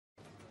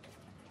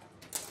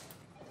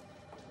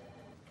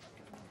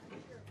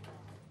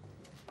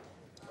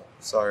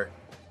Sorry.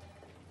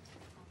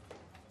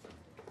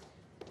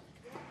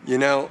 You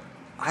know,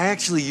 I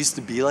actually used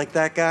to be like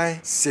that guy,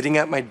 sitting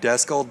at my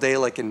desk all day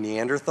like a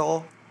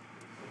Neanderthal.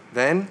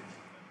 Then,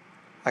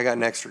 I got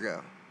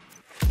NextErgo.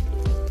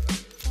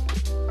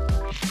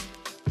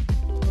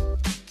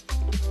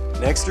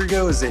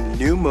 NextErgo is a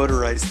new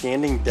motorized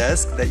standing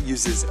desk that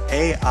uses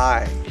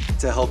AI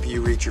to help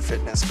you reach your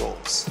fitness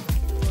goals.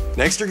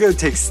 NextErgo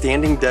takes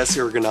standing desk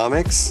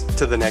ergonomics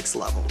to the next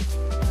level.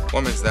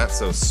 What makes that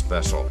so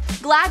special?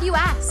 Glad you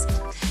asked.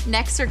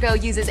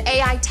 NextErgo uses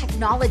AI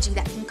technology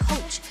that can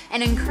coach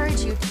and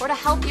encourage you toward a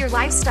healthier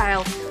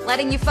lifestyle,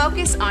 letting you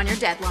focus on your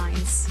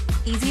deadlines.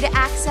 Easy to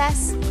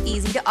access,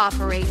 easy to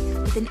operate,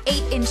 with an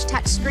 8-inch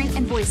touchscreen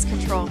and voice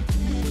control.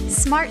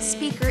 Smart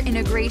speaker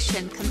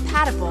integration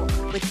compatible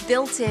with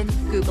built-in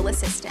Google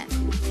Assistant.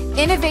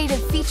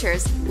 Innovative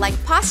features like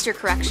posture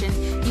correction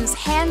use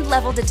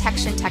hand-level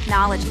detection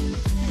technology.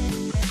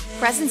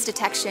 Presence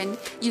detection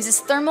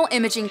uses thermal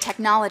imaging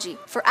technology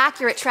for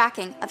accurate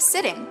tracking of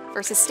sitting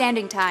versus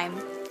standing time.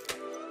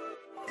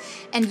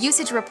 And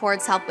usage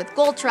reports help with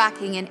goal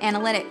tracking and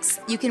analytics.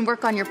 You can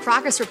work on your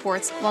progress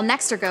reports while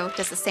NextErgo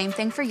does the same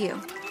thing for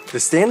you. The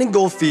standing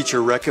goal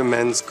feature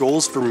recommends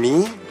goals for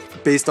me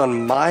based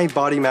on my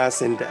body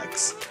mass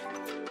index.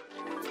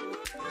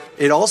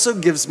 It also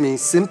gives me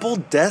simple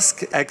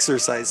desk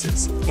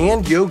exercises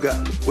and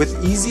yoga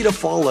with easy to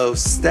follow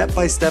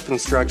step-by-step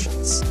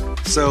instructions.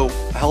 So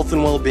health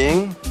and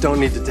well-being don't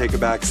need to take a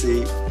back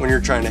seat when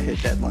you're trying to hit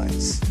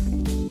deadlines.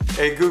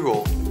 Hey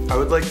Google, I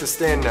would like to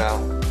stand now.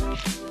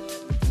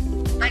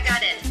 I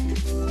got it.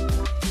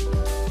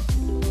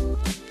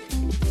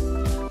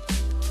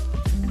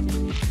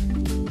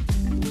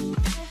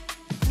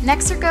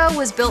 NextErgo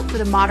was built for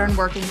the modern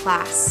working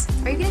class.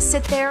 Are you going to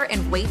sit there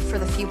and wait for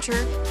the future?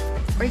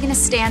 Or are you going to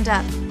stand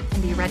up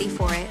and be ready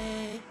for it?